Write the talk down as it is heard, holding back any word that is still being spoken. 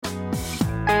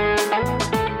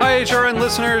HRN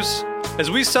listeners.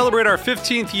 As we celebrate our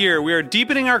 15th year, we are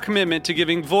deepening our commitment to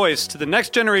giving voice to the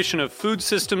next generation of food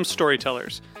systems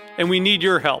storytellers, and we need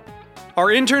your help. Our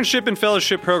internship and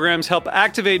fellowship programs help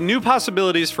activate new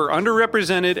possibilities for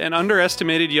underrepresented and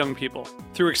underestimated young people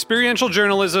through experiential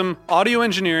journalism, audio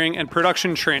engineering, and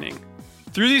production training.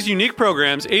 Through these unique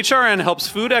programs, HRN helps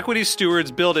food equity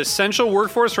stewards build essential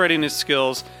workforce readiness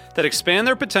skills that expand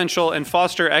their potential and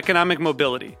foster economic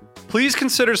mobility. Please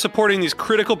consider supporting these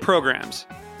critical programs.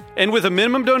 And with a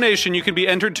minimum donation, you can be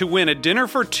entered to win a dinner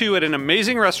for two at an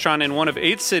amazing restaurant in one of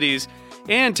 8 cities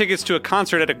and tickets to a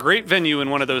concert at a great venue in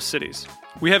one of those cities.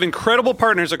 We have incredible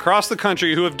partners across the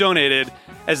country who have donated,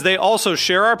 as they also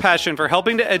share our passion for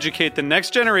helping to educate the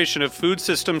next generation of food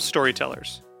systems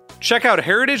storytellers. Check out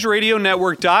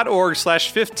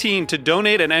heritageradionetwork.org/15 to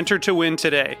donate and enter to win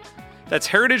today. That's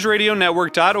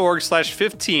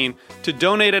heritageradionetwork.org/15 to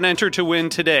donate and enter to win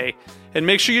today. And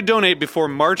make sure you donate before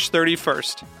March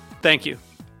 31st. Thank you.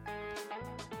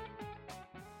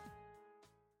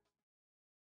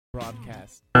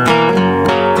 Broadcast.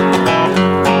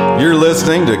 You're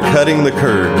listening to Cutting the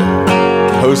Curd,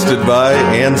 hosted by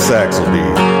Ann Saxelby.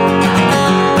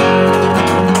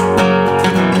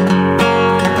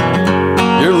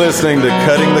 You're listening to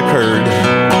Cutting the Curd,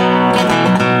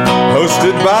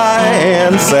 hosted by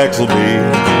Ann Saxelby.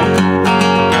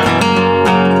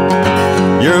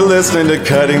 You're listening to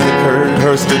Cutting the Curd,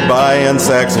 hosted by Ann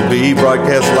Saxelby,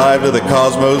 broadcast live to the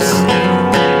cosmos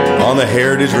on the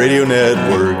Heritage Radio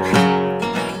Network.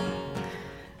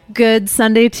 Good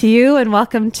Sunday to you, and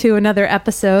welcome to another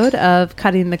episode of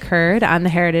Cutting the Curd on the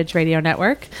Heritage Radio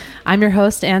Network. I'm your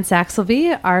host, Ann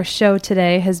Saxelby. Our show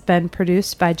today has been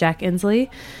produced by Jack Inslee,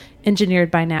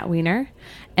 engineered by Nat Wiener,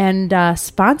 and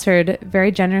sponsored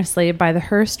very generously by the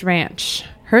Hearst Ranch.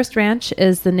 Hearst Ranch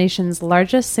is the nation's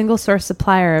largest single-source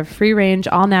supplier of free-range,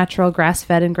 all-natural,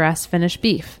 grass-fed, and grass-finished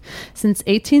beef. Since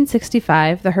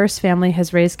 1865, the Hearst family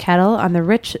has raised cattle on the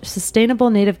rich, sustainable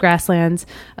native grasslands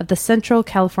of the central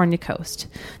California coast.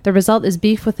 The result is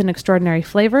beef with an extraordinary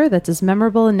flavor that's as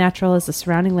memorable and natural as the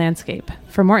surrounding landscape.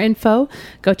 For more info,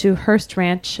 go to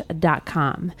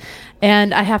HearstRanch.com.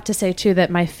 And I have to say, too, that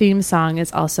my theme song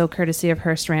is also courtesy of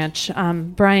Hearst Ranch.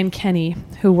 Brian Kenny,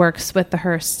 who works with the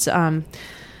Hearsts,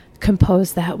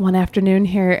 composed that one afternoon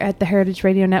here at the Heritage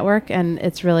Radio Network, and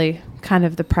it's really kind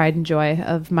of the pride and joy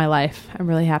of my life. I'm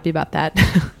really happy about that.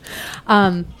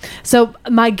 So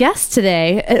my guest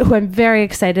today, who I'm very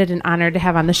excited and honored to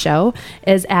have on the show,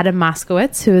 is Adam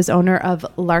Moskowitz, who is owner of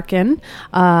Larkin,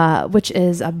 which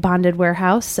is a bonded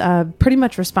warehouse, pretty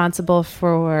much responsible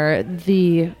for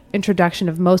the introduction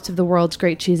of most of the world's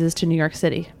great cheeses to New York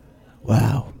City.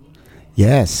 Wow.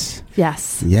 Yes.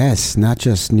 Yes. Yes. Not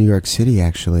just New York City,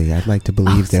 actually. I'd like to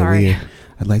believe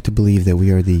that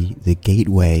we are the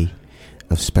gateway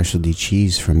of specialty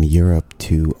cheese from Europe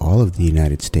to all of the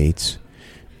United States.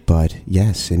 But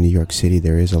yes, in New York City,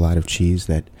 there is a lot of cheese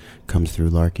that comes through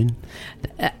Larkin.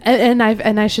 And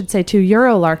I should say too,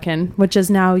 Euro Larkin, which is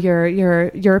now your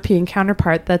European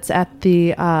counterpart that's at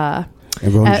the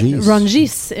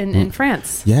Rungis in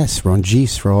France. Yes,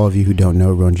 Rungis. For all of you who don't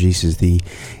know, Rungis is the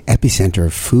epicenter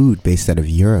of food based out of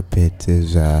Europe. It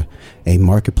is a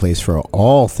marketplace for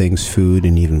all things food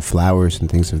and even flowers and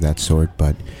things of that sort.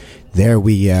 But there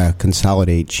we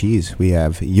consolidate cheese. We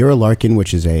have Euro Larkin,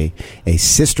 which is a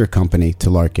sister company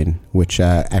to Larkin, which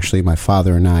actually my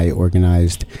father and I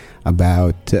organized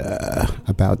about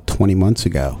 20 months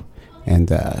ago.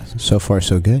 And so far,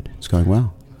 so good. It's going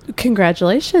well.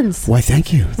 Congratulations. Why,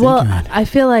 thank you. Well, I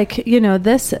feel like,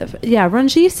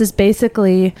 Rungis is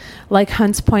basically like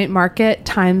Hunts Point Market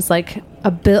times like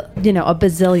a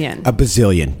bazillion. A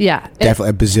bazillion. Yeah. Definitely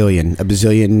a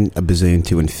bazillion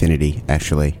to infinity,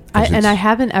 actually. I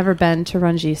haven't ever been to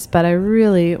Rungis, but I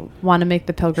really want to make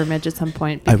the pilgrimage at some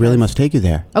point. I really must take you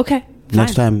there. Okay.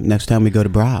 Next time we go to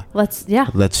Bra. Let's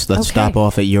stop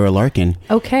off at Euro Larkin.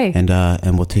 Okay. And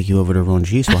we'll take you over to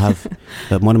Rungis. We'll have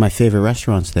one of my favorite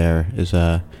restaurants there is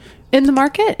in the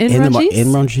market in Rungis. In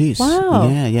Rungis. Wow.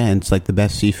 Yeah, and it's like the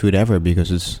best seafood ever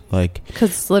because it's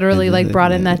literally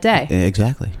brought in that day.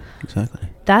 Exactly.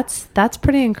 That's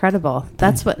pretty incredible.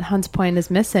 That's what Hunts Point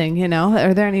is missing,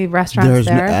 Are there any restaurants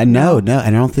there? No. And I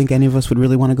don't think any of us would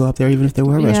really want to go up there even if there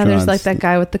were restaurants. Yeah, there's like that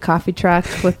guy with the coffee truck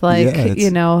with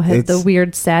the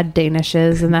weird sad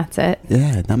Danishes, and that's it.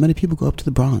 Yeah, not many people go up to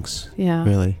the Bronx. Yeah.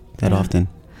 Really, that often.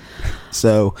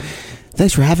 So,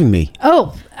 thanks for having me.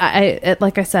 Oh,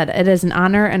 like I said, it is an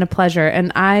honor and a pleasure.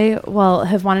 And I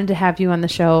have wanted to have you on the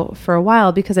show for a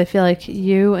while because I feel like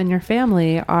you and your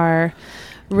family are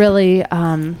really,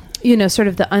 sort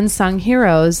of the unsung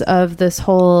heroes of this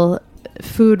whole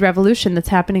food revolution that's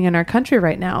happening in our country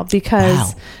right now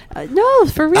because Wow. No,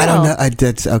 for real. I don't know.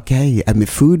 That's okay. I mean,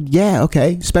 food. Yeah.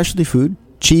 Okay. Specialty food.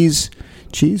 Cheese.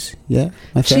 Yeah.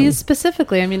 My family. Cheese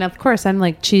specifically. I mean, of course, I'm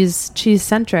like cheese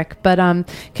centric. But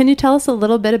can you tell us a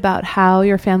little bit about how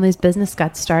your family's business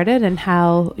got started and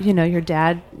how your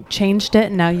dad changed it,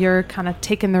 and now you're kind of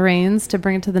taking the reins to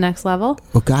bring it to the next level?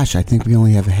 Well, gosh, I think we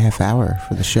only have a half hour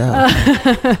for the show.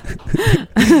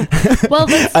 Well,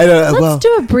 let's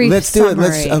do a brief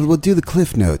summary. We'll do the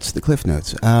cliff notes.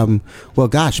 Well,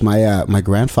 gosh, my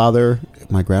grandfather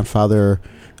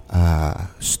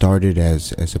started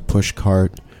as a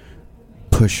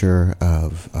pusher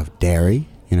of dairy,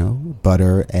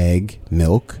 butter, egg,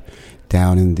 milk,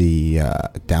 down in the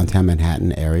downtown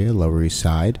Manhattan area, Lower East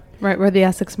Side. Right where the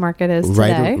Essex Market is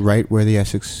today. Right where the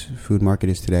Essex Food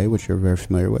Market is today, which you're very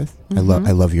familiar with. Mm-hmm.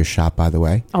 I love your shop, by the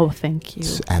way. Oh, thank you.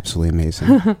 It's absolutely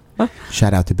amazing.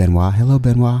 Shout out to Benoit. Hello,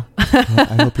 Benoit.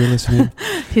 I hope you're listening.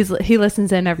 He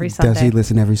listens in every Sunday. Does he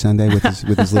listen every Sunday with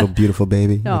his little beautiful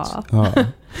baby?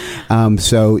 Aww.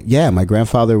 So yeah, my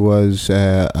grandfather was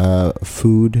a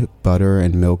food, butter,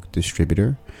 and milk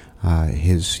distributor.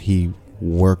 He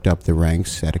worked up the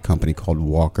ranks at a company called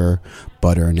Walker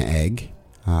Butter and Egg.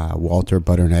 Walter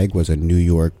Butter and Egg was a New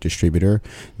York distributor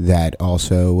that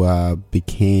also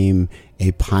became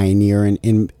a pioneer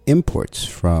in imports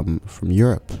from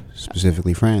Europe,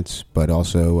 specifically France, but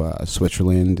also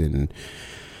Switzerland and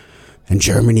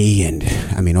Germany and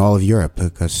I mean all of Europe,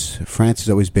 because France has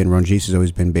always been, Rungis has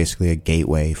always been basically a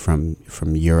gateway from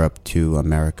Europe to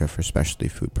America for specialty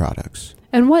food products.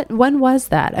 And when was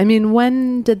that? I mean,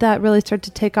 when did that really start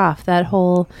to take off, that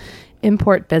whole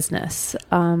import business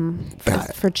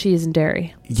for cheese and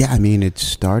dairy? Yeah, I mean, it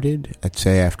started, I'd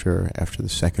say, after the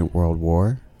Second World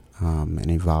War, and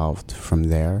evolved from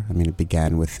there. I mean, it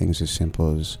began with things as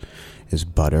simple as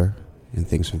butter and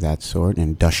things of that sort, and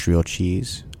industrial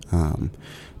cheese.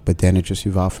 But then it just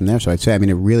evolved from there. So I'd say, I mean,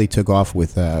 it really took off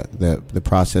with the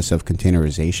process of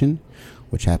containerization,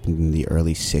 which happened in the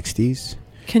early 60s.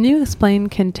 Can you explain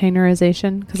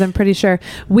containerization? Because I'm pretty sure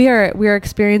we are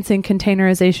experiencing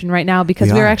containerization right now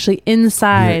because we're actually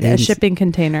inside a shipping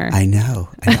container. I know.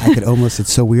 I could almost,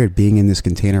 it's so weird being in this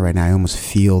container right now. I almost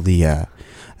feel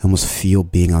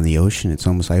being on the ocean.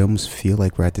 I almost feel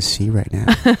like we're at the sea right now,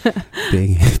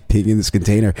 being in this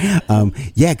container.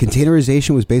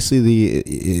 Containerization was basically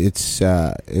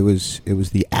it was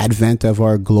the advent of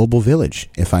our global village,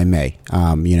 if I may.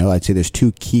 I'd say there's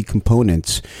two key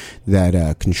components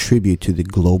that contribute to the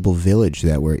global village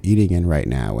that we're eating in right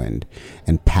now, and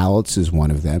pallets is one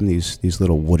of them. These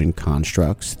little wooden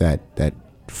constructs that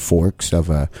forks of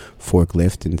a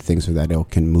forklift and things of that ilk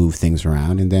can move things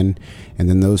around, and then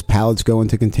those pallets go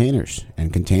into containers,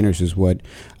 and containers is what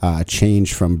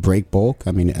changed from break bulk.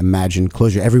 I mean, imagine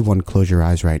everyone close your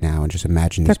eyes right now and just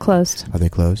imagine they're closed. Are they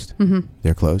closed? Mm-hmm.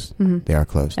 They're closed. Mm-hmm. They are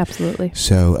closed. Absolutely.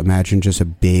 So imagine just a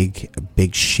big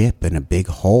ship and a big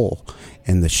hole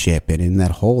in the ship, and in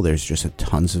that hole there's just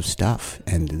tons of stuff,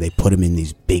 and they put them in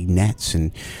these big nets,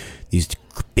 and these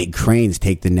big cranes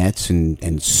take the nets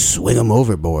and swing them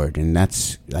overboard. And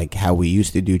that's like how we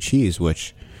used to do cheese,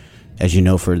 which, as you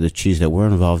know, for the cheese that we're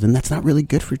involved in, that's not really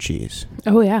good for cheese.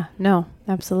 Oh, yeah. No,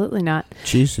 absolutely not.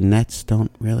 Cheese and nets don't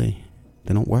work.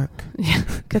 Yeah,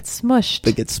 get smushed.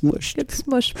 They get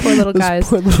smushed. Poor little guys.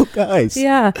 Poor little guys.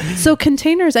 Yeah. So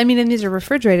containers, I mean, and these are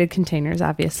refrigerated containers,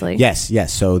 obviously. Yes.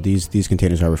 So these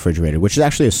containers are refrigerated, which is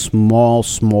actually a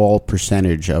small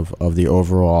percentage of the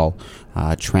overall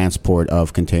transport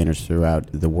of containers throughout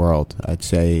the world. I'd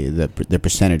say the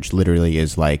percentage literally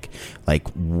is like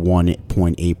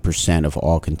 1.8% of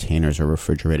all containers are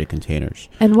refrigerated containers.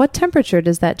 And what temperature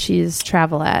does that cheese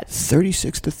travel at?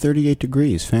 36 to 38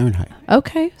 degrees Fahrenheit.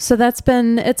 Okay, so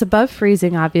it's above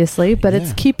freezing, obviously, but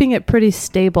it's keeping it pretty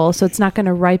stable, so it's not going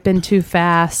to ripen too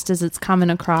fast as it's coming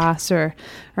across or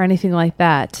anything like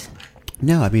that.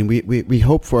 No, I mean, we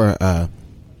hope for a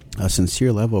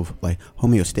sincere level of like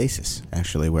homeostasis,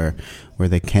 actually, where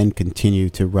they can continue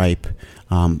to ripe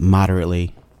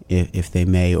moderately if they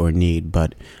may or need,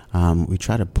 but we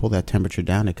try to pull that temperature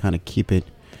down to kind of keep it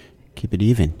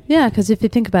even. Yeah, because if you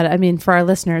think about it, I mean, for our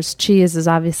listeners, cheese is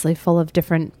obviously full of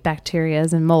different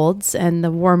bacterias and molds, and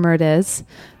the warmer it is,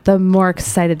 the more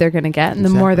excited they're going to get, and the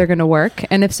more they're going to work.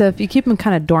 And if you keep them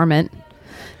kind of dormant,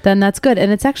 then that's good.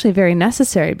 And it's actually very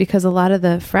necessary because a lot of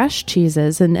the fresh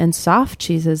cheeses and soft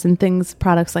cheeses and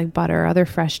products like butter, other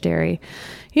fresh dairy,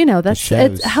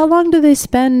 how long do they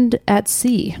spend at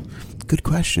sea? Good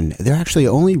question. They're actually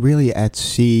only really at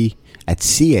sea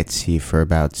for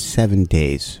about 7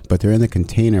 days, but they're in the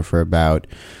container for about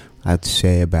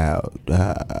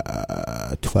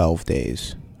 12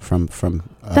 days.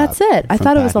 That's it. I from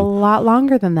thought it was a packing. lot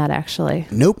longer than that, actually.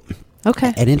 Nope.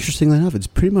 Okay. And interestingly enough, it's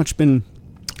pretty much been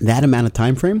that amount of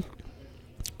time frame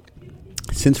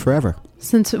since forever.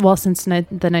 Since the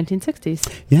 1960s.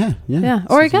 Yeah.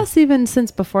 Or I guess even since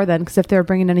before then, because if they were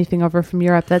bringing anything over from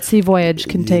Europe, that sea voyage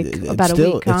can take about a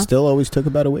week, huh? It still always took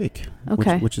about a week.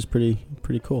 Okay. Which is pretty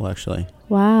cool, actually.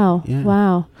 Wow. Yeah.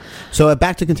 Wow. So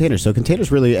back to containers. So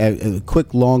containers really, a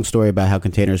quick long story about how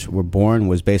containers were born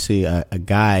was basically a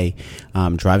guy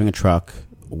driving a truck,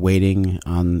 waiting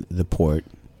on the port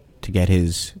to get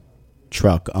his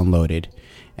truck unloaded.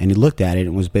 And he looked at it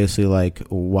and was basically like,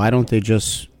 why don't they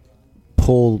just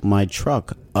pull my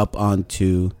truck up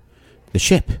onto the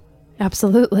ship?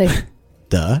 Absolutely.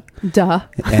 Duh.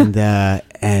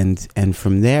 And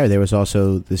from there was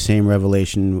also the same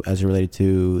revelation as it related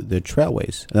to the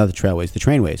trainways.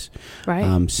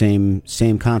 Right.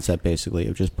 Same concept, basically,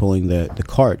 of just pulling the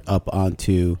cart up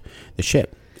onto the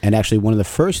ship. And actually, one of the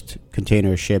first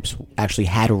container ships actually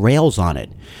had rails on it,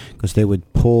 because they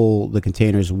would pull the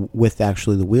containers with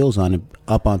actually the wheels on it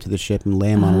up onto the ship and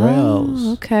lay them on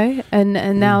rails. Okay.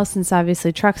 And now, since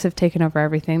obviously trucks have taken over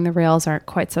everything, the rails aren't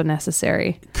quite so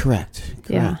necessary. Correct.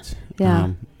 Yeah.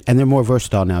 And they're more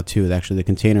versatile now too. Actually, the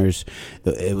containers,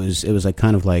 it was like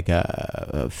kind of like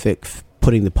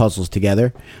putting the puzzles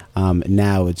together.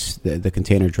 Now it's the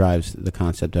container drives the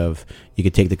concept of you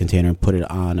could take the container and put it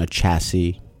on a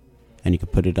chassis, and you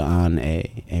could put it on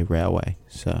a railway.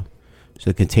 So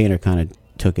the container kind of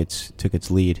took its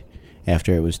lead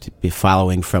after it was to be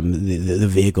following from the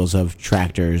vehicles of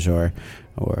tractors or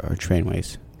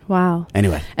trainways. Wow.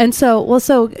 Anyway. And so,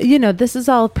 this is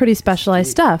all pretty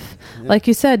specialized stuff. Like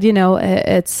you said,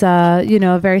 it's,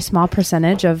 a very small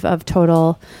percentage of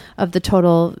the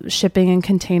total shipping and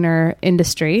container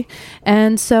industry.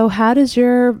 And so how does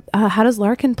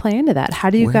Larkin play into that? How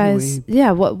do you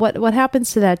what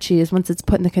happens to that cheese once it's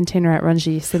put in the container at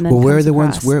Rungis and then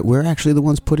we're actually the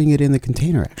ones putting it in the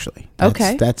container, actually.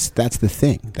 That's the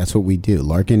thing. That's what we do.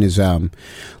 Larkin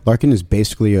is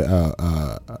basically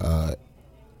a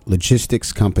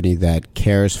logistics company that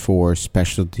cares for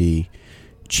specialty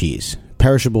cheese.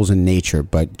 Perishables in nature,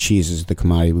 but cheese is the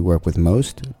commodity we work with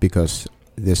most, because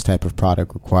this type of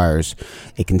product requires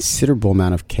a considerable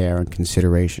amount of care and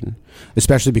consideration,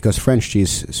 especially because French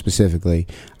cheese specifically,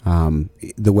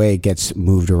 the way it gets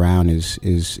moved around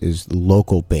is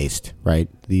local based, right?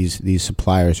 These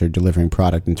suppliers are delivering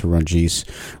product into Rungis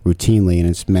routinely, and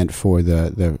it's meant for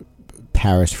the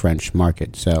Paris French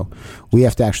market. So we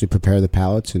have to actually prepare the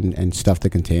pallets and stuff the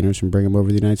containers and bring them over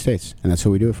to the United States. And that's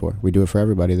what we do it for. We do it for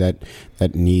everybody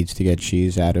that needs to get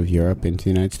cheese out of Europe into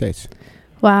the United States.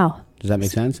 Wow. Does that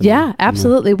make sense? Yeah,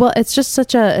 absolutely. Well, it's just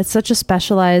such a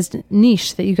specialized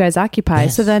niche that you guys occupy.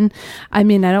 Yes. So then, I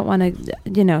mean, I don't want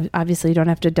to, obviously you don't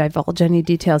have to divulge any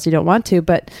details you don't want to,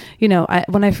 but,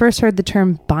 when I first heard the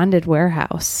term bonded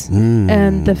warehouse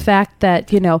and the fact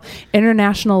that,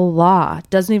 international law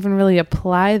doesn't even really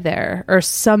apply there or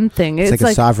something. It's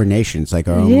like a sovereign nation. It's like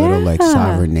our own little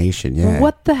sovereign nation. Yeah.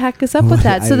 What the heck is up with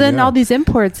that? So then all these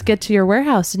imports get to your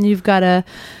warehouse and you've got to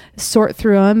sort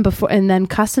through them before, and then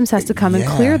customs has to come and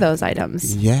clear those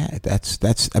items. Yeah, that's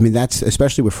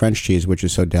especially with French cheese, which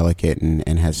is so delicate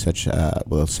and has such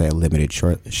we'll say a limited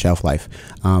shelf life.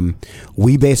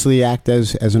 We basically act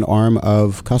as an arm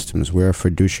of customs. We're a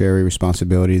fiduciary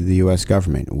responsibility to the U.S.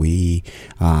 government. We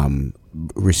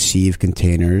receive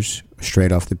containers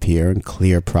straight off the pier and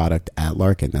clear product at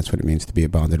Larkin. That's what it means to be a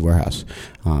bonded warehouse.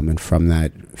 And from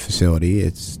that facility,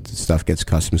 stuff gets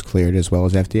customs cleared as well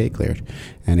as FDA cleared.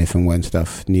 And if and when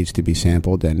stuff needs to be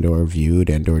sampled and or viewed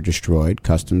and or destroyed,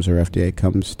 customs or FDA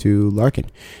comes to Larkin,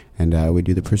 and we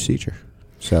do the procedure.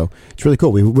 So it's really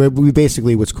cool. We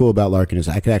basically, what's cool about Larkin is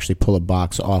I could actually pull a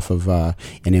box off of an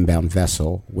inbound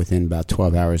vessel within about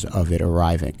 12 hours of it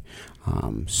arriving.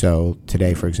 So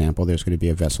today, for example, there's going to be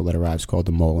a vessel that arrives called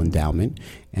the Mole Endowment,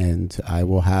 and I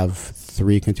will have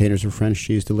 3 containers of French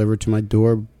cheese delivered to my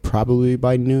door probably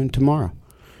by noon tomorrow.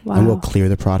 Wow. And we'll clear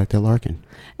the product at Larkin.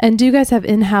 And do you guys have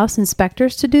in-house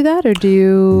inspectors to do that, or do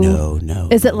you? No.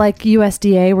 Is it like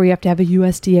USDA where you have to have a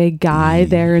USDA guy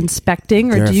there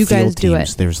inspecting, or do you guys do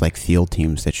it? There's like field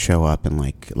teams that show up in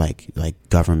like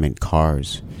government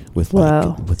cars with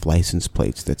license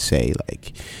plates that say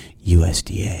like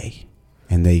USDA.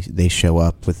 And they show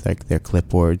up with like their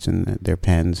clipboards and their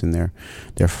pens and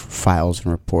their files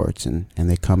and reports, and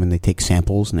they come and they take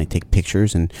samples and they take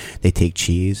pictures and they take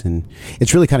cheese, and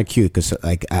it's really kind of cute because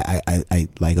like I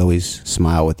like always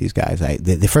smile with these guys.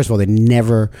 They first of all, they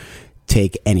never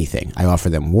take anything. I offer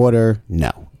them water,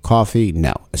 no. Coffee,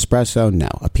 no. Espresso, no.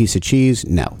 A piece of cheese,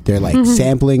 no. They're like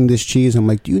sampling this cheese. I'm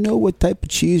like, do you know what type of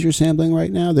cheese you're sampling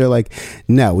right now? They're like,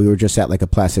 no, we were just at like a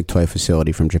plastic toy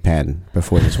facility from Japan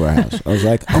before this warehouse. I was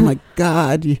like, oh my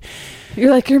God.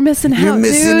 You're like, you're missing You're out,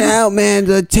 missing dude. out,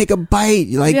 man. Take a bite.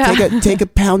 Like, take a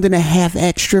pound and a half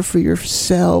extra for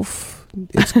yourself.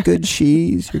 It's good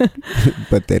cheese.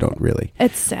 But they don't really.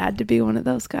 It's sad to be one of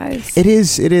those guys. It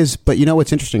is. But you know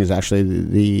what's interesting is actually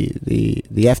the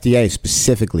FDA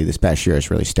specifically this past year has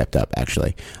really stepped up,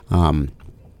 actually.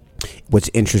 What's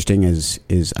interesting is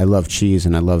I love cheese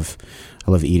and I love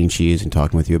eating cheese and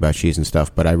talking with you about cheese and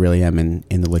stuff, but I really am in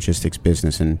the logistics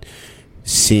business and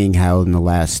seeing how in the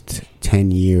last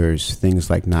 10 years things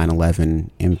like 9/11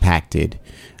 impacted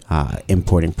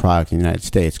importing product in the United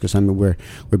States, because I mean we're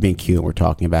being cute and we're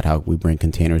talking about how we bring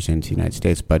containers into the United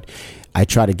States, but I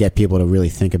try to get people to really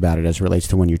think about it as it relates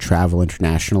to when you travel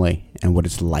internationally and what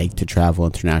it's like to travel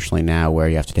internationally now, where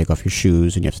you have to take off your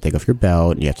shoes and you have to take off your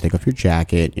belt and you have to take off your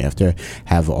jacket, you have to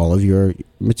have all of your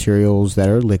materials that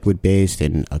are liquid based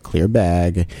in a clear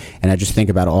bag, and I just think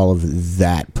about all of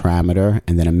that parameter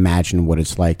and then imagine what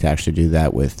it's like to actually do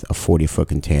that with a 40-foot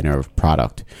container of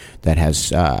product that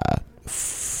has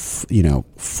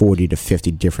 40 to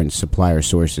 50 different supplier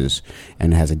sources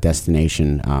and has a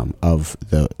destination of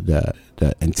the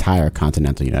entire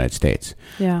continental United States.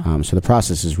 Yeah. So the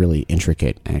process is really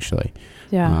intricate, actually.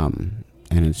 Yeah.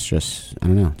 And it's just, I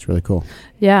don't know, it's really cool.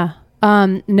 Yeah.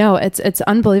 No, it's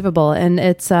unbelievable. And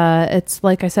it's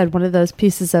like I said, one of those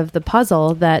pieces of the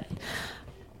puzzle that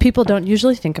people don't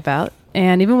usually think about.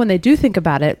 And even when they do think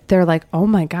about it, they're like, "Oh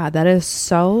my God, that is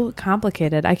so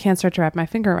complicated. I can't start to wrap my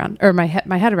finger around or my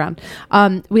head around."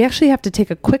 We actually have to take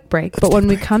a quick break, but when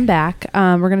we come back,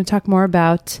 we're going to talk more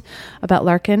about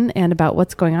Larkin and about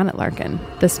what's going on at Larkin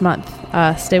this month.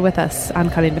 Stay with us on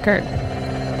Cutting the Curd.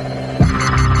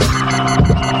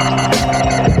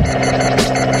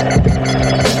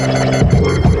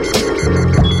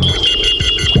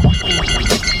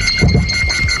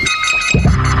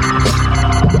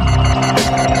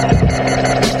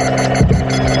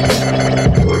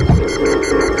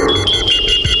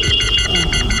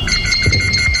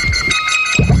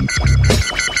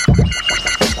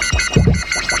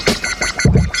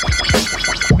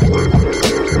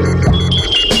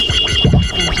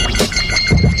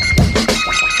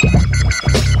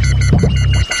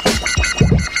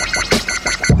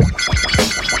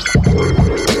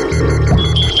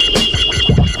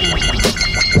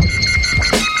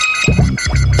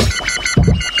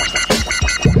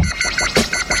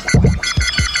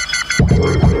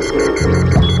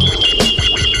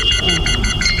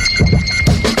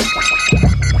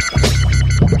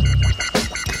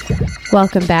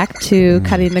 Welcome back to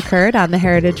Cutting the Curd on the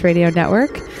Heritage Radio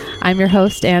Network. I'm your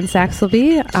host, Ann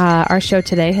Saxelby. Our show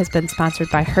today has been sponsored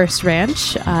by Hearst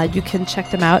Ranch. You can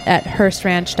check them out at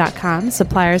hearstranch.com,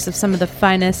 suppliers of some of the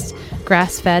finest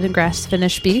grass-fed and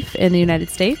grass-finished beef in the United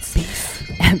States.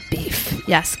 Beef,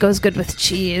 yes, goes good with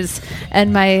cheese.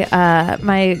 And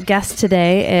my guest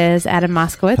today is Adam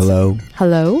Moskowitz.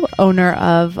 Hello, owner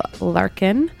of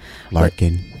Larkin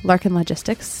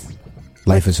Logistics.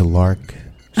 Life is a lark.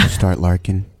 So start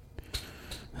larking.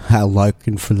 I'll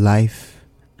larkin for life.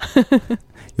 You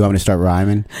want me to start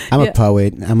rhyming? I'm a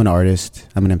poet. I'm an artist.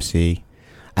 I'm an MC.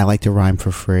 I like to rhyme for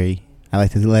free. I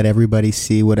like to let everybody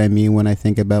see what I mean when I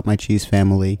think about my cheese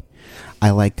family. I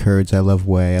like curds. I love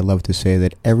whey. I love to say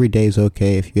that every day's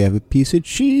okay if you have a piece of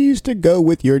cheese to go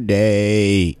with your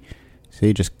day.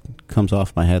 See, it just comes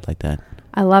off my head like that.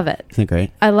 I love it. Isn't it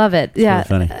great? I love it. It's yeah.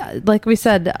 really funny. Like we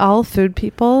said, all food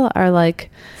people are like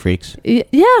freaks.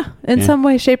 In some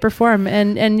way, shape, or form.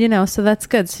 And so that's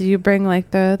good. So you bring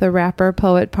like the rapper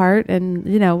poet part and,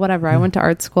 whatever. I went to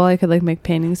art school. I could like make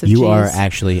paintings of cheese. You are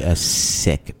actually a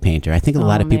sick painter. I think a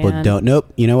lot of people don't.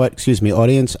 Nope. You know what? Excuse me,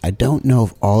 audience. I don't know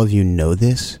if all of you know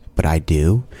this, but I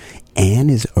do. Anne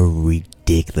is a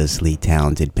ridiculously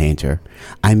talented painter.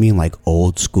 I mean, like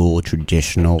old school,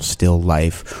 traditional, still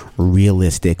life,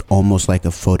 realistic, almost like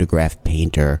a photograph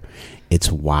painter.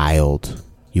 It's wild.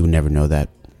 You would never know that,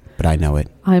 but I know it.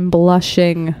 I'm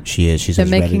blushing. She is. She's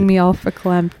making me all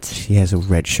verklempt. She has a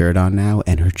red shirt on now,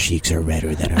 and her cheeks are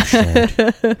redder than her shirt.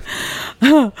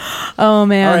 Oh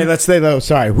man! All right, let's stay low.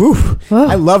 Sorry. Woo.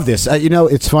 I love this.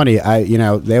 It's funny.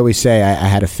 They always say I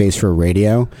had a face for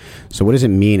radio. So what does it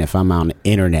mean if I'm on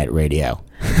internet radio?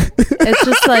 It's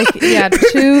just like,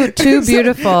 too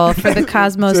beautiful for the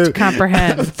cosmos to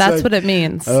comprehend. That's like, what it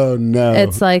means. Oh no!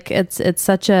 It's like it's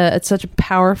such a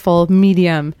powerful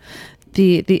medium.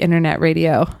 The internet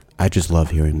radio. I just love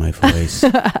hearing my voice.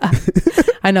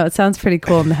 I know, it sounds pretty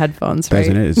cool in the headphones, right?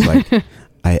 Doesn't it? It's like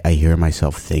I hear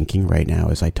myself thinking right now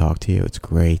as I talk to you. It's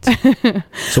great.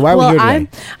 So why are we here today?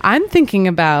 I'm thinking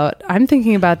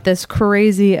about this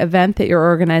crazy event that you're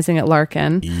organizing at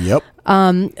Larkin. Yep.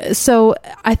 So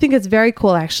I think it's very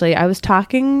cool, actually. I was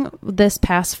talking this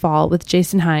past fall with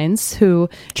Jason Hines, who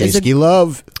J-Ski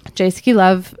Love. J-Ski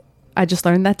Love. I just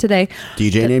learned that today.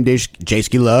 DJ named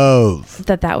J-Ski Love.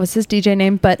 That was his DJ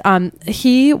name. But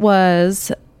he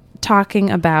was talking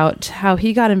about how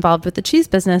he got involved with the cheese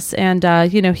business.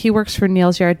 And, he works for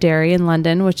Neal's Yard Dairy in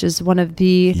London, which is one of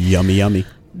the yummy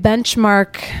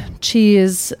benchmark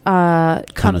cheese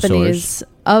companies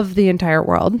of the entire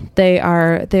world. They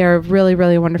are really,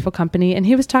 really wonderful company. And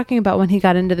he was talking about when he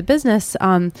got into the business,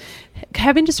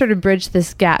 having to sort of bridge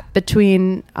this gap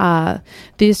between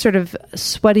these sort of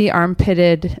sweaty,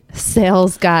 armpitted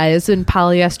sales guys in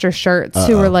polyester shirts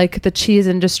who were like the cheese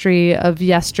industry of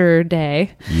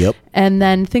yesterday. Yep. And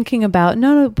then thinking about,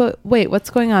 no, but wait, what's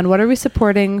going on? What are we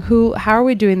supporting? How are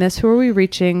we doing this? Who are we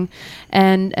reaching?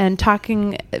 And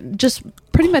talking, just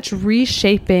pretty much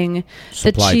reshaping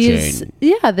Supply the cheese chain.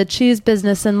 Yeah, the cheese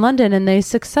business in London. And they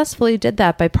successfully did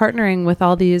that by partnering with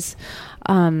all these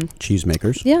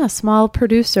cheesemakers. Yeah, small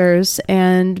producers,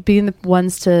 and being the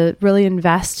ones to really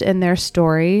invest in their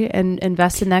story and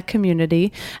invest in that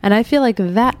community. And I feel like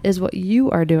that is what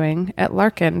you are doing at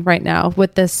Larkin right now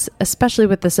with this, especially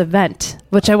with this event,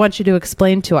 which I want you to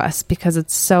explain to us because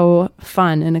it's so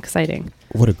fun and exciting.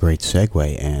 What a great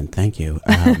segue, Anne. Thank you.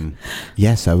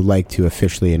 Yes, I would like to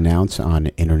officially announce on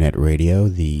internet radio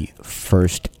the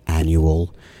first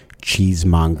annual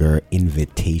Cheesemonger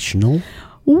Invitational.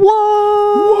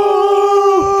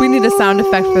 Whoa! We need a sound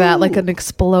effect for that, like an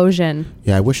explosion.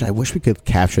 Yeah, I wish we could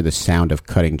capture the sound of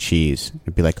cutting cheese.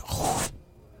 It'd be like, oh,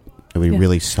 it'd be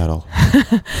really subtle.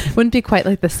 Wouldn't be quite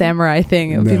like the samurai thing.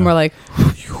 It would be more like,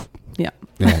 yeah.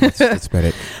 Yeah, that's about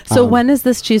it. So when is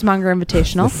this Cheesemonger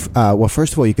Invitational? Well,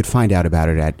 first of all, you could find out about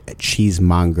it at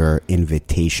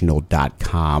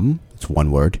cheesemongerinvitational.com. It's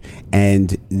one word.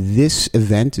 And this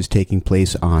event is taking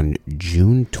place on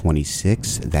June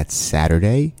 26th. That's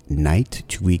Saturday night,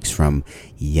 2 weeks from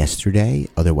yesterday,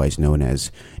 otherwise known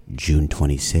as June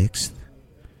 26th.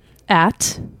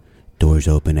 At? Doors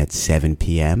open at 7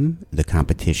 p.m. The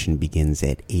competition begins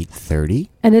at 8:30.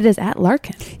 And it is at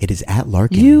Larkin. It is at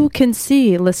Larkin. You can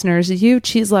see, listeners, you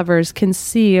cheese lovers can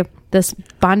see this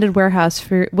bonded warehouse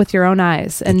with your own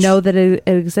eyes and know that it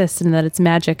exists and that it's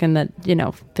magic and that,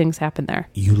 things happen there.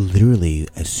 You literally,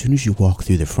 as soon as you walk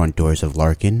through the front doors of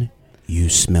Larkin, you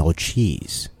smell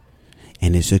cheese.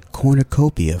 And it's a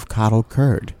cornucopia of coddled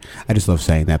curd. I just love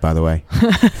saying that, by the way.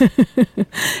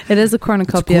 It is a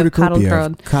cornucopia of coddled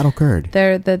curd. Coddled curd.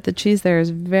 The cheese there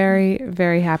is very,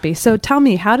 very happy. So tell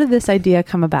me, how did this idea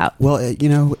come about? Well,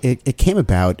 it came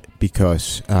about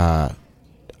because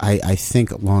I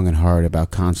think long and hard about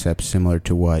concepts similar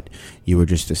to what you were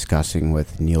just discussing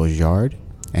with Neal's Yard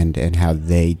and how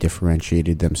they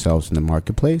differentiated themselves in the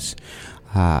marketplace.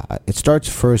 It starts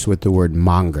first with the word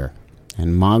monger.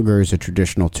 And monger is a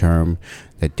traditional term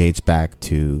that dates back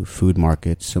to food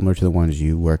markets similar to the ones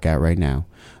you work at right now,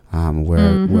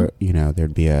 where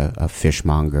there'd be a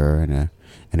fishmonger and a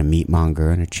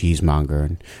meatmonger and a cheesemonger,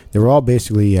 and they were all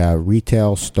basically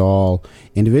retail stall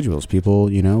individuals, people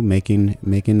making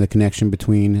the connection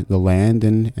between the land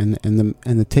and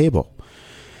the table.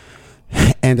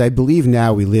 And I believe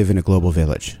now we live in a global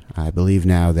village. I believe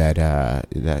now that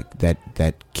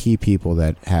that key people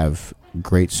that have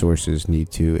great sources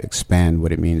need to expand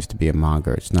what it means to be a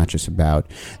monger. It's not just about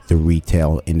the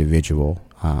retail individual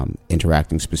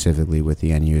interacting specifically with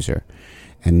the end user.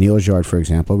 And Neal's Yard, for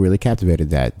example, really captivated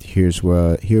that. Here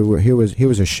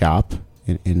was a shop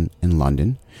in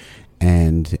London,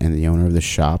 and the owner of the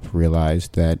shop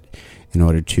realized that in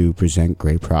order to present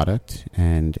great product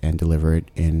and deliver it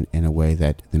in a way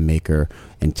that the maker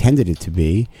intended it to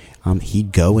be,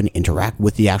 he'd go and interact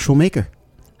with the actual maker.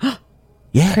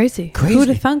 Yeah, crazy. Who would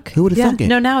have thunk? Who would have thunk it?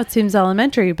 No, now it seems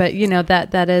elementary, but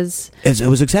that is. It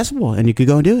was accessible, and you could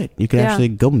go and do it. You could actually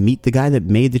go meet the guy that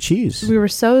made the cheese. We were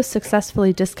so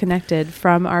successfully disconnected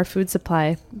from our food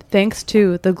supply, thanks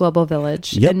to the global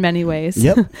village in many ways.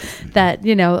 Yep. That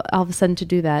all of a sudden to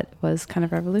do that was kind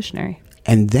of revolutionary.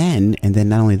 And then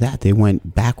not only that, they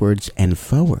went backwards and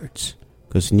forwards,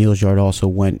 because Neal's Yard also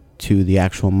went to the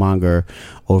actual monger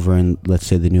over in, let's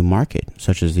say, the new market,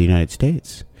 such as the United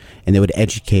States. And they would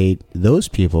educate those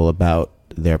people about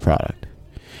their product.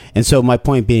 And so my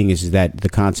point being is that the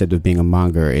concept of being a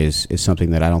monger is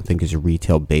something that I don't think is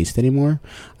retail based anymore.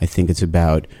 I think it's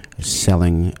about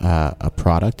selling a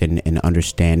product and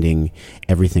understanding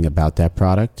everything about that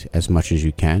product as much as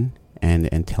you can,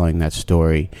 and telling that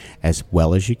story as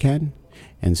well as you can.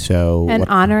 And so,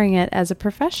 honoring it as a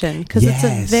profession, because it's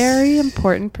a very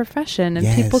important profession,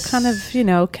 and people kind of,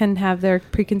 can have their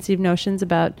preconceived notions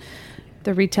about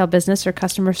the retail business or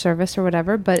customer service or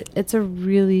whatever, but it's a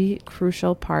really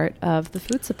crucial part of the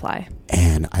food supply.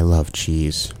 And I love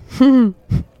cheese.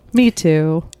 Me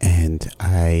too. And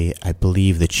I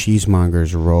believe the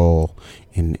cheesemonger's role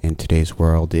in today's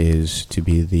world is to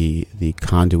be the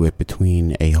conduit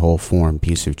between a whole form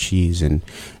piece of cheese and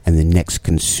the next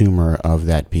consumer of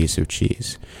that piece of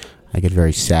cheese. I get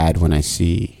very sad when I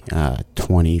see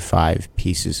 25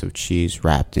 pieces of cheese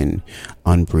wrapped in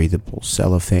unbreathable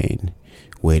cellophane,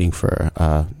 waiting for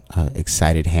a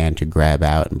excited hand to grab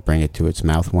out and bring it to its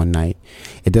mouth one night.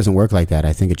 It doesn't work like that.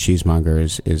 I think a cheesemonger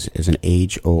is an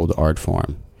age-old art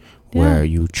form where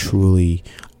you truly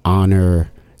honor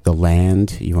the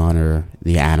land, you honor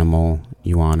the animal,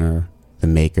 you honor the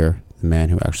maker, the man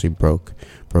who actually broke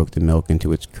the milk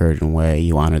into its curd and whey.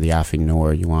 You honor the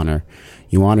affineur,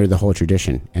 you honor the whole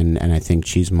tradition. And I think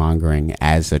cheesemongering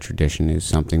as a tradition is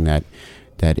something that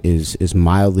is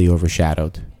mildly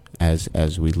overshadowed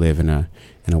as we live in a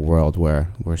world where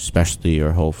specialty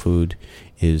or whole food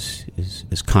is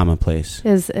commonplace.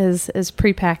 Is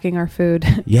pre-packing our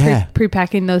food. Yeah.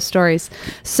 Pre-packing those stories.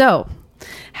 So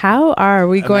how are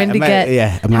we going to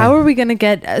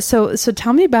get so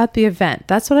tell me about the event.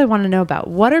 That's what I want to know about.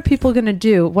 What are people going to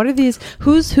do? What are these,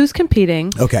 who's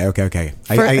competing? Okay.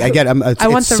 I get it. I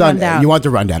want the rundown. You want the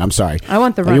rundown. I'm sorry. I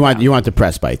want the rundown. You want the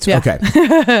press bites. Yeah. Okay.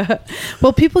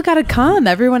 Well, people got to come.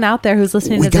 Everyone out there who's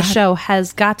listening to the show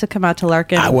has got to come out to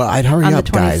Larkin. Well, I'd hurry on up,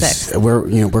 the 26th. guys.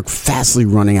 We're fastly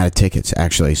running out of tickets,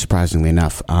 actually, surprisingly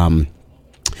enough.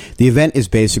 The event is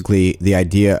basically the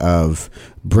idea of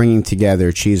bringing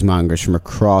together cheesemongers from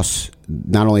across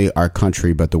not only our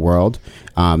country but the world,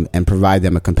 and provide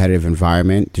them a competitive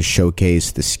environment to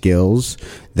showcase the skills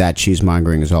that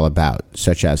cheesemongering is all about,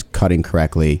 such as cutting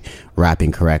correctly,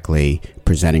 wrapping correctly,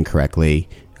 presenting correctly,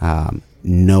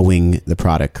 knowing the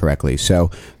product correctly.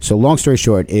 So long story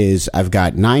short is I've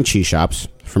got 9 cheese shops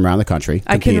from around the country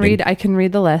competing. I can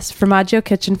read the list. Formaggio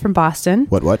Kitchen from Boston.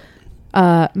 What?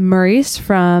 Murray's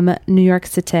from New York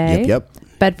City. Yep.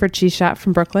 Bedford Cheese Shop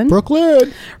from Brooklyn.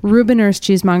 Rubener's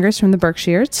Cheesemongers from the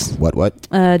Berkshires. What?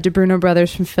 De Bruno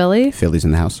Brothers from Philly. Philly's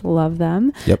in the house. Love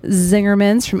them. Yep.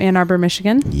 Zingerman's from Ann Arbor,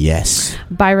 Michigan. Yes.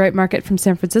 Byright Market from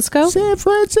San Francisco.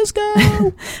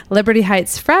 Liberty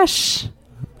Heights Fresh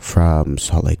from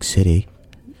Salt Lake City.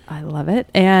 I love it.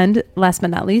 And last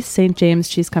but not least, St. James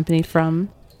Cheese Company from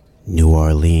New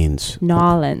Orleans.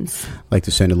 I'd like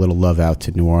to send a little love out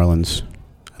to New Orleans.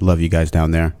 I love you guys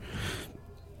down there.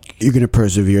 You're going to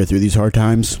persevere through these hard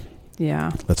times.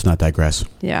 Yeah. Let's not digress.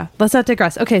 Yeah. Let's not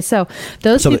digress. Okay. So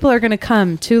those people are going to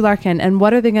come to Larkin, and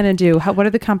what are they going to do? What are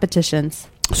the competitions?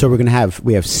 So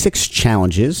we have 6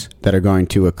 challenges that are going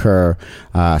to occur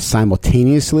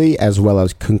simultaneously as well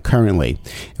as concurrently.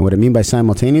 And what I mean by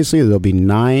simultaneously, there'll be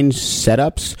 9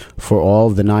 setups for all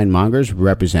of the 9 mongers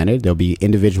represented. There'll be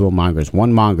individual mongers,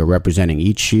 1 monger representing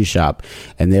each cheese shop,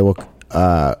 and they will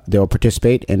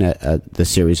participate in the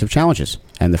series of challenges.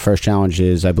 And the first challenge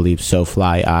is, I believe, So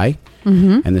Fly I.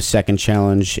 Mm-hmm. And the second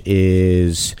challenge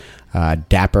is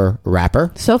Dapper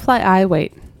Wrapper. So Fly I,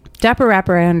 wait. Dapper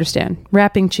Wrapper, I understand.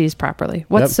 Wrapping cheese properly.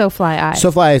 What's So Fly I?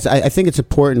 So Fly is, I think it's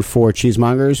important for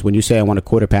cheesemongers, when you say I want a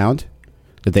quarter pound,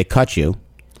 that they cut you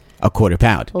a quarter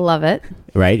pound. Love it.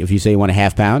 Right? If you say you want a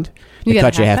half pound, they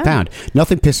cut you a half pound.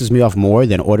 Nothing pisses me off more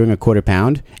than ordering a quarter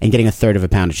pound and getting a third of a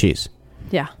pound of cheese.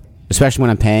 Yeah. Especially when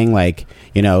I'm paying like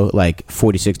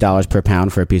 $46 per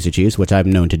pound for a piece of cheese, which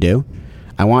I'm known to do.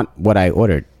 I want what I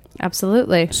ordered.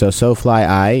 Absolutely. So Fly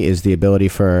Eye is the ability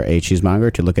for a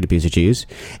cheesemonger to look at a piece of cheese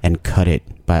and cut it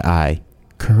by eye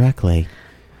correctly.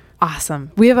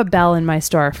 Awesome. We have a bell in my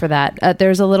store for that.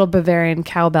 There's a little Bavarian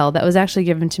cowbell that was actually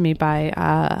given to me by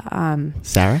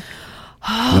Sarah?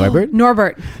 Norbert?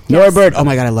 Norbert. Norbert. Oh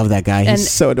my God, I love that guy. He's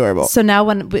so adorable. So now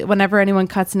whenever anyone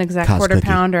cuts an exact quarter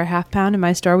pound or a half pound in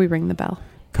my store, we ring the bell.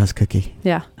 Cuz cookie.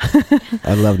 Yeah.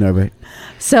 I love Norbert.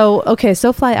 So, okay,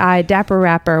 So Fly I, Dapper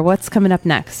Wrapper. What's coming up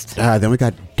next? Then we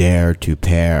got Dare to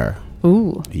Pair.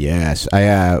 Ooh. Yes.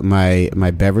 My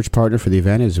beverage partner for the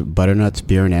event is Butternut's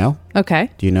Beer and Ale. Okay.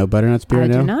 Do you know Butternut's Beer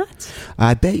and Ale? I do not.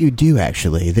 I bet you do,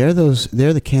 actually. They're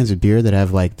the cans of beer that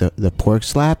have like the pork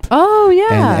slap. Oh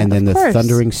yeah. And then the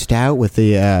Thundering Stout with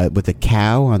the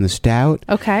cow on the stout.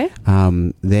 Okay.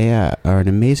 They are an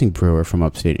amazing brewer from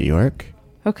upstate New York.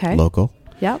 Okay. Local.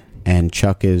 Yep. And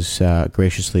Chuck has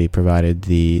graciously provided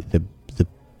the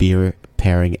beer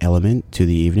pairing element to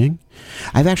the evening.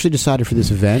 I've actually decided for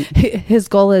this event. His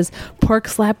goal is pork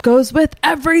slap goes with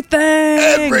everything.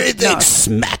 Everything. No.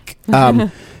 Smack.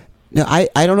 No, I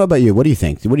don't know about you. What do you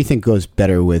think? What do you think goes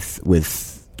better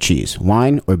with cheese,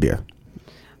 wine or beer?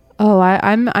 Oh,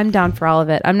 I'm down for all of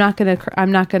it. I'm not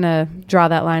gonna draw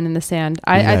that line in the sand.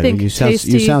 I think you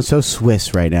sound so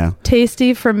Swiss right now.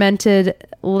 Tasty fermented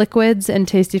liquids and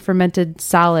tasty fermented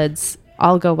solids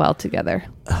all go well together.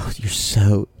 Oh, you're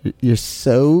so nice.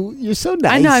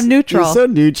 I know, I'm neutral. You're so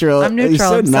neutral. I'm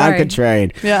neutral. You're so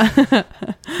non-contrarian. Yeah.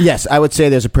 Yes, I would say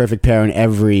there's a perfect pair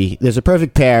there's a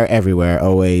perfect pair everywhere.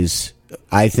 Always.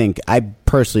 I think I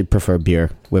personally prefer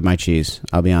beer with my cheese.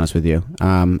 I'll be honest with you.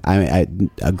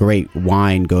 A great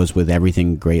wine goes with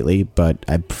everything greatly, but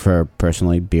I prefer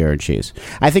personally beer and cheese.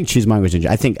 I think cheesemongers.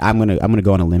 I think I'm gonna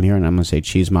go on a limb here, and I'm gonna say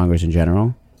cheesemongers in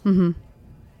general. Mm-hmm.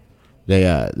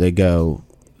 They go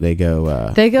for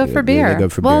beer. They go for beer. Beer.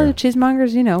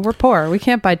 Cheesemongers, we're poor. We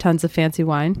can't buy tons of fancy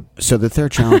wine. So the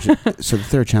third challenge.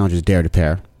 Is dare to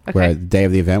pair. Okay. Where the day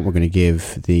of the event, we're going to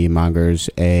give the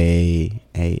mongers a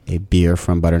beer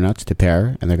from Butternuts to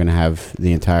pair, and they're going to have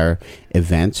the entire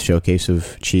event showcase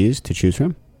of cheese to choose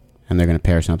from, and they're going to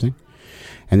pair something.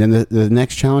 And then the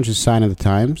next challenge is Sign of the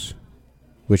Times,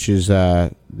 which is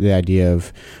the idea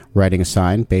of writing a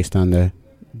sign based on the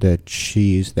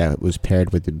cheese that was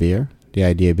paired with the beer. The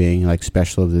idea being like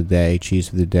special of the day, cheese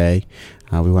of the day.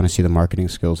 We want to see the marketing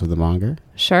skills of the monger.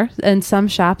 Sure. And some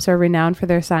shops are renowned for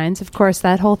their signs. Of course,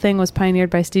 that whole thing was pioneered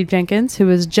by Steve Jenkins, who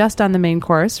was just on the main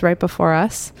course right before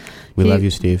us. We love you,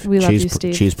 Steve. We love you,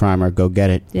 Steve. Cheese primer, go get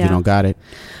it. Yeah. If you don't got it.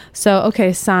 So,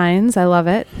 okay, signs. I love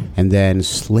it. And then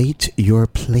Slate Your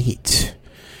Plate,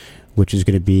 which is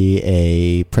going to be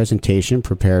a presentation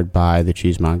prepared by the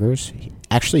cheesemongers.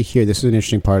 Actually, this is an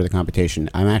interesting part of the competition.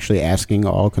 I'm actually asking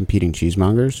all competing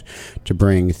cheesemongers to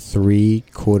bring 3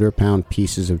 quarter-pound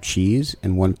pieces of cheese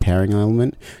and 1 pairing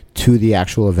element to the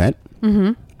actual event.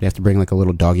 Mm-hmm. They have to bring like a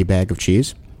little doggy bag of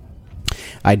cheese.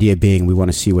 Idea being, we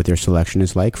want to see what their selection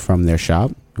is like from their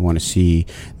shop. We want to see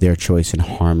their choice and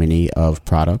harmony of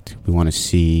product. We want to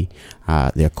see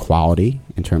their quality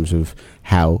in terms of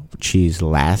how cheese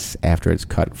lasts after it's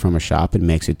cut from a shop and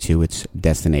makes it to its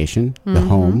destination, the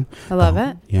home. I love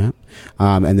it. Yeah.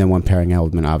 And then 1 pairing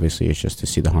element, obviously, is just to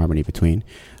see the harmony between.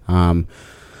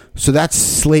 So that's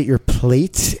Slate Your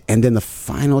Plate. And then the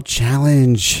final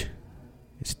challenge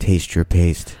is Taste Your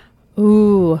Paste.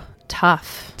 Ooh,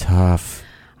 tough.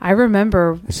 I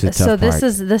remember. This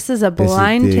is a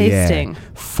blind tasting.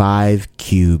 5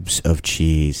 cubes of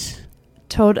cheese.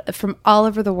 From all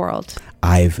over the world.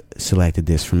 I've selected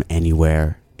this from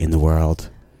anywhere in the world.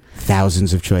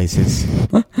 Thousands of choices.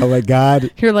 Oh my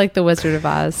God. You're like the Wizard of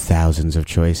Oz. Thousands of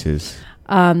choices.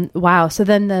 Wow. So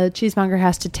then the cheesemonger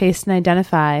has to taste and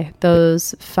identify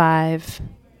those 5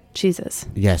 cheeses.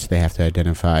 Yes, they have to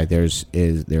identify. There's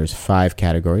 5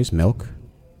 categories: milk,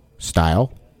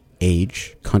 style,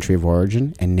 age, country of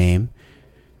origin, and name.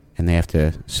 And they have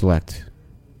to select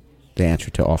the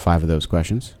answer to all 5 of those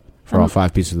questions for all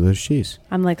 5 pieces of those cheese.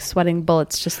 I'm like sweating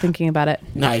bullets just thinking about it.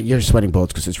 No, you're sweating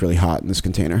bullets because it's really hot in this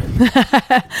container.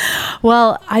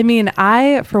 Well, I mean,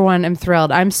 I, for one, am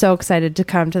thrilled. I'm so excited to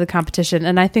come to the competition.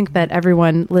 And I think that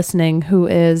everyone listening who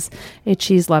is a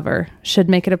cheese lover should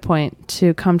make it a point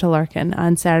to come to Larkin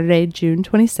on Saturday, June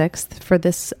 26th for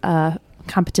this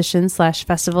competition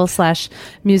 /festival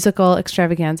 /musical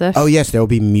extravaganza. Oh yes, there will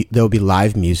be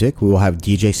live music. We will have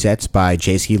DJ sets by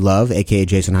JC Love, aka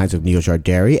Jason Hines of Neo Jar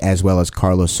Dairy, as well as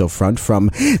Carlos Sofront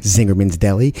from Zingerman's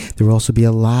Deli. There will also be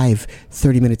a live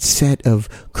 30-minute set of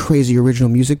crazy original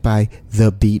music by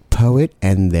The Beat Poet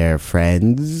and their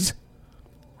friends.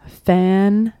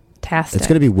 Fantastic! It's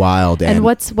going to be wild. And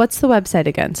what's the website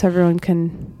again, so everyone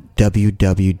can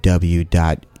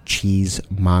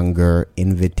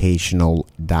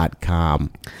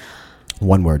www.cheesemongerinvitational.com.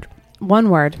 One word.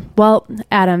 Well,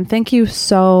 Adam, thank you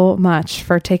so much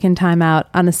for taking time out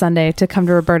on a Sunday to come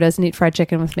to Roberta's and eat fried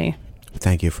chicken with me.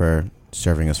 Thank you for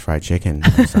serving us fried chicken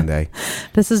on Sunday.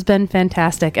 This has been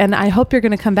fantastic. And I hope you're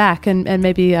going to come back and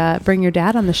maybe bring your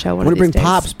dad on the show one of these days. I'm going to bring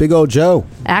Pops, Big Old Joe.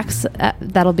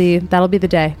 That'll be the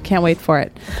day. Can't wait for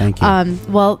it. Thank you.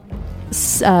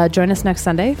 Join us next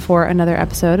Sunday for another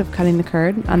episode of Cutting the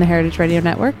Curd on the Heritage Radio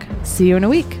Network. See you in a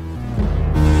week.